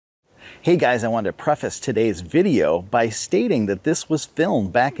Hey guys, I wanted to preface today's video by stating that this was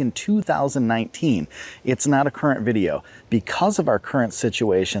filmed back in 2019. It's not a current video. Because of our current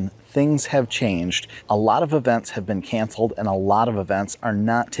situation, things have changed. A lot of events have been canceled and a lot of events are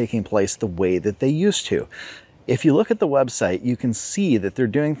not taking place the way that they used to. If you look at the website, you can see that they're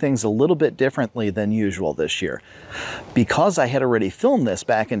doing things a little bit differently than usual this year. Because I had already filmed this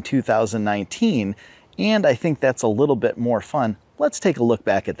back in 2019, and I think that's a little bit more fun, let's take a look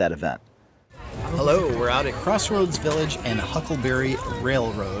back at that event. Hello, we're out at Crossroads Village and Huckleberry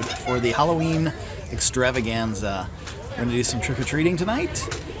Railroad for the Halloween extravaganza. We're gonna do some trick-or-treating tonight.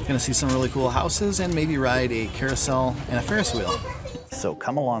 Gonna see some really cool houses and maybe ride a carousel and a Ferris wheel. So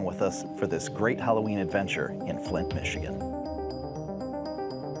come along with us for this great Halloween adventure in Flint, Michigan.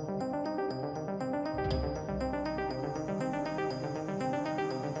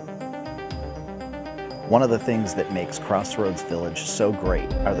 One of the things that makes Crossroads Village so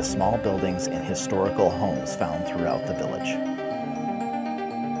great are the small buildings and historical homes found throughout the village.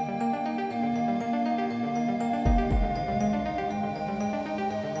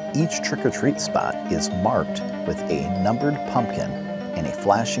 Each trick-or-treat spot is marked with a numbered pumpkin and a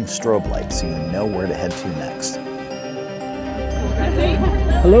flashing strobe light so you know where to head to next.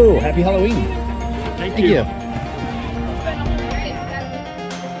 Hello, happy Halloween. Thank you.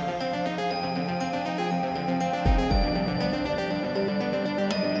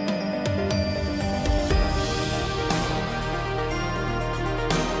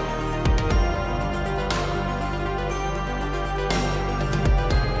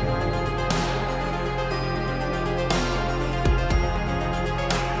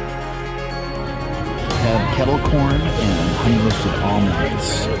 Kettle corn and honey roasted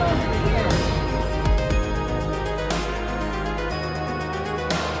almonds.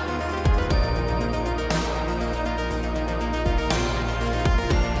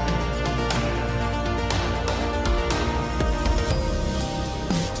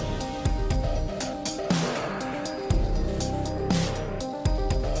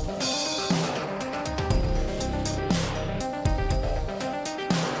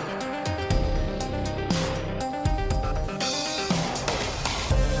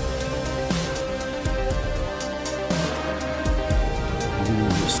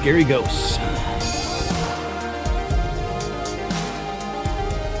 Scary ghosts.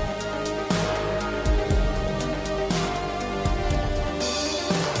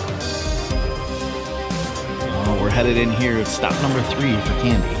 Oh, we're headed in here. It's stop number 3 for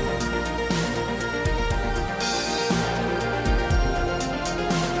candy.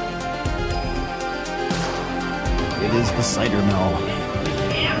 It is the cider mill.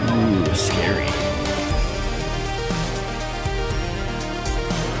 Ooh, scary.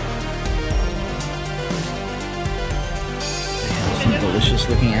 Delicious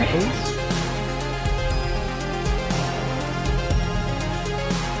looking apples.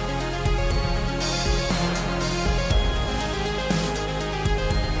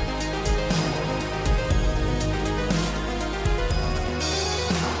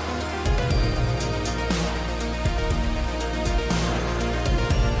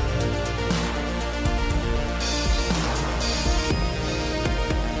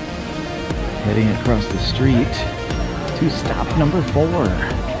 Heading across the street to stop number 4.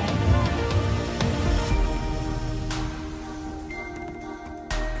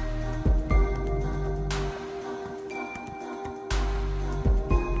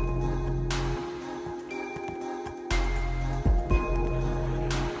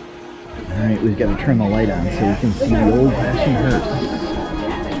 Alright, we've got to turn the light on so we can see the old-fashioned hearse.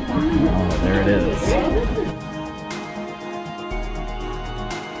 Oh, there it is.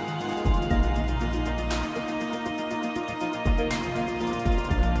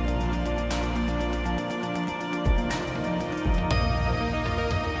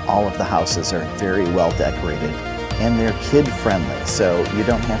 All of the houses are very well decorated and they're kid friendly, so you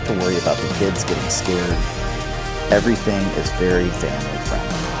don't have to worry about the kids getting scared. Everything is very family friendly.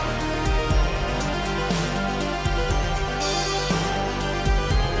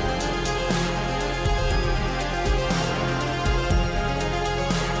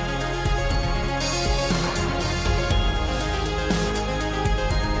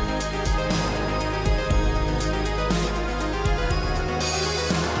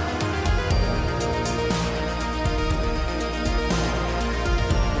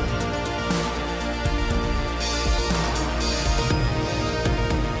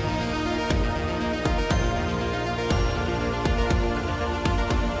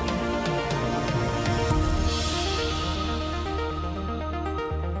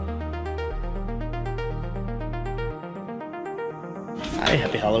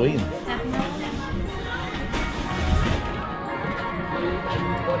 Happy Halloween.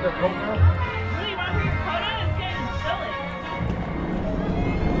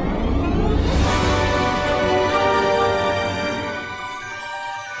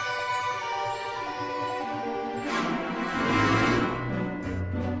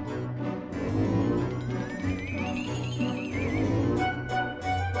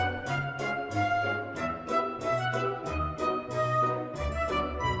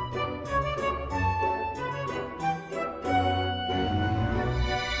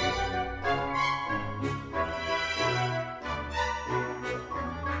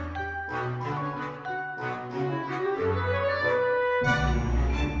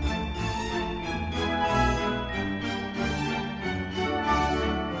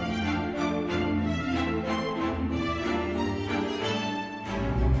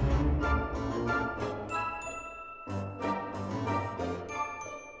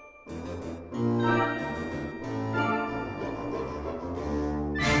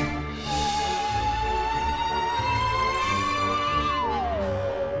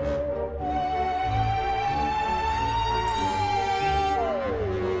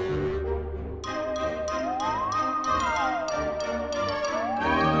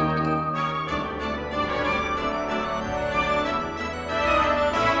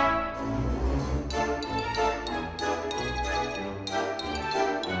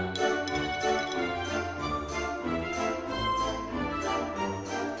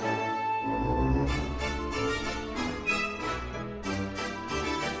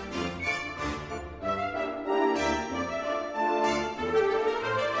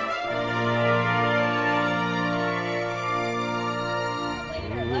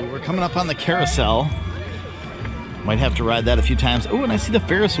 Coming up on the carousel. Might have to ride that a few times. Oh, and I see the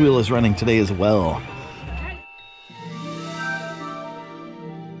Ferris wheel is running today as well.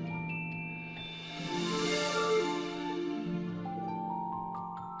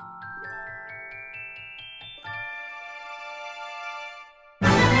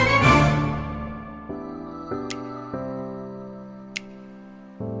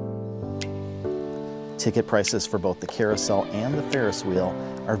 Ticket prices for both the carousel and the Ferris wheel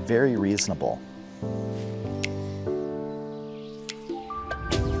are very reasonable.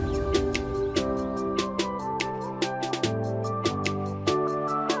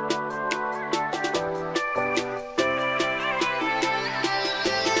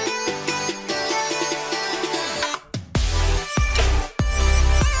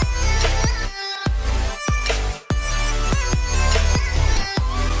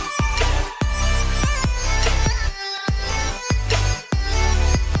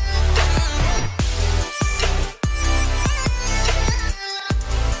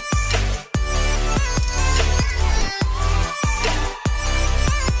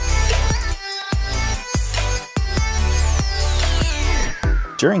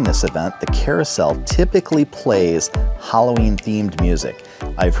 During this event, the carousel typically plays Halloween-themed music.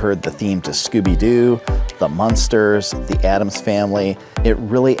 I've heard the theme to Scooby-Doo, the Munsters, the Addams Family. It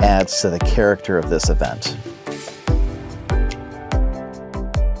really adds to the character of this event.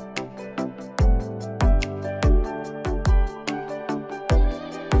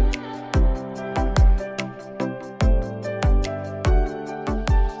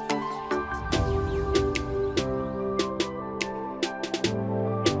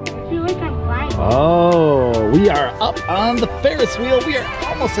 Oh, we are up on the Ferris wheel. We are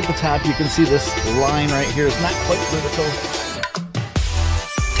almost at the top. You can see this line right here is not quite vertical.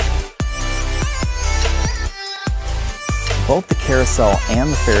 Both the carousel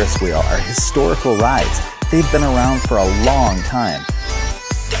and the Ferris wheel are historical rides. They've been around for a long time.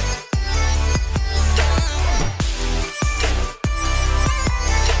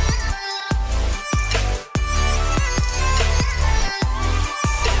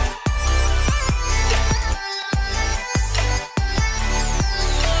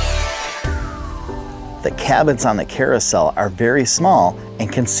 The cabins on the carousel are very small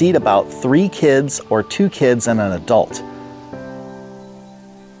and can seat about 3 kids or 2 kids and an adult.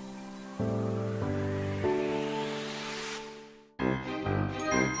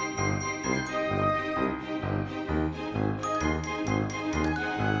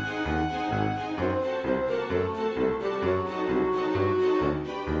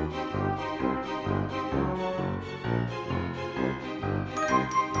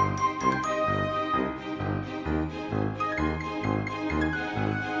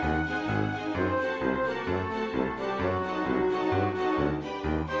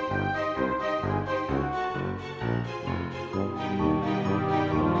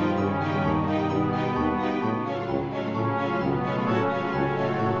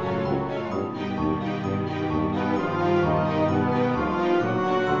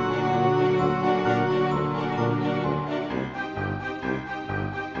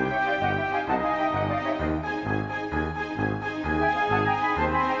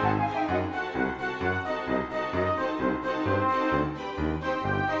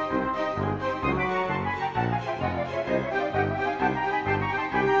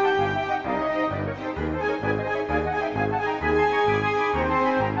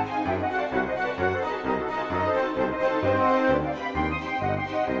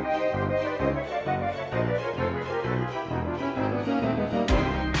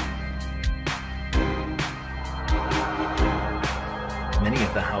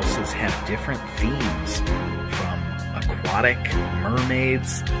 the houses have different themes, from aquatic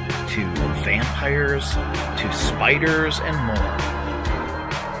mermaids to vampires to spiders and more.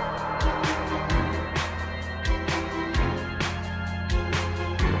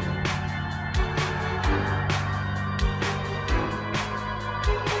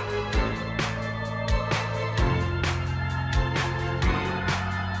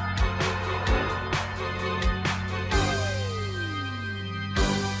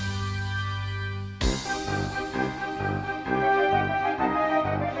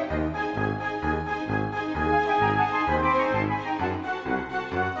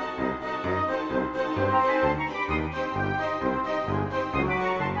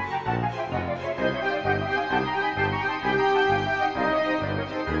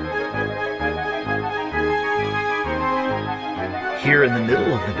 Here in the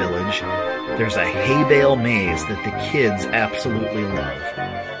middle of the village, there's a hay bale maze that the kids absolutely love.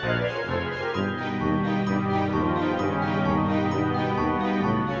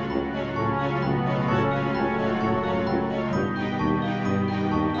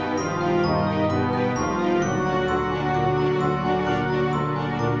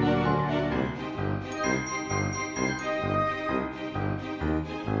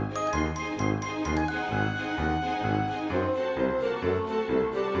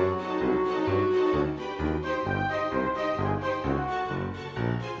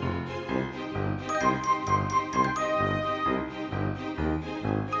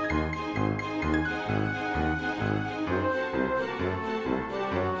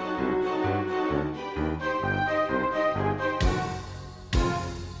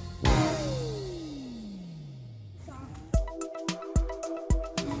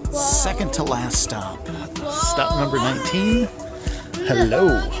 Second to last stop. Stop number 19.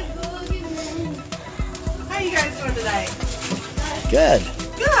 Hello. How you guys doing today? Good.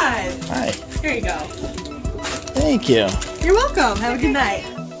 Good. Hi. Here you go. Thank you. You're welcome. Have a good night.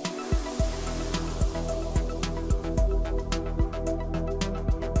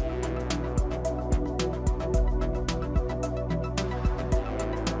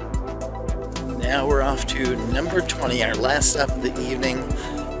 Now we're off to number 20, our last stop of the evening,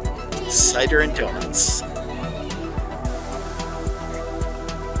 cider and donuts.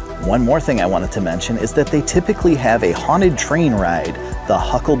 One more thing I wanted to mention is that they typically have a haunted train ride. The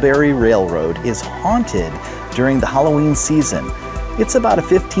Huckleberry Railroad is haunted during the Halloween season. It's about a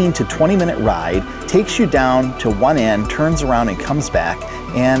 15 to 20 minute ride, takes you down to one end, turns around and comes back,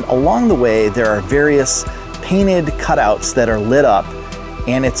 and along the way there are various painted cutouts that are lit up,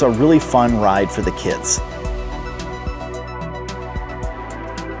 and it's a really fun ride for the kids.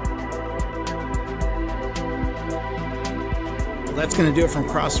 Well, that's going to do it from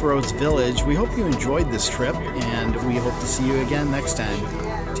Crossroads Village. We hope you enjoyed this trip, and we hope to see you again next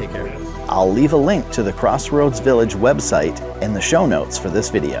time. Take care. I'll leave a link to the Crossroads Village website in the show notes for this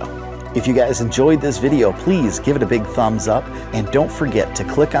video. If you guys enjoyed this video, please give it a big thumbs up, and don't forget to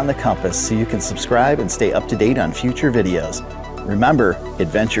click on the compass so you can subscribe and stay up to date on future videos. Remember,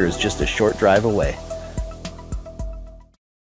 adventure is just a short drive away.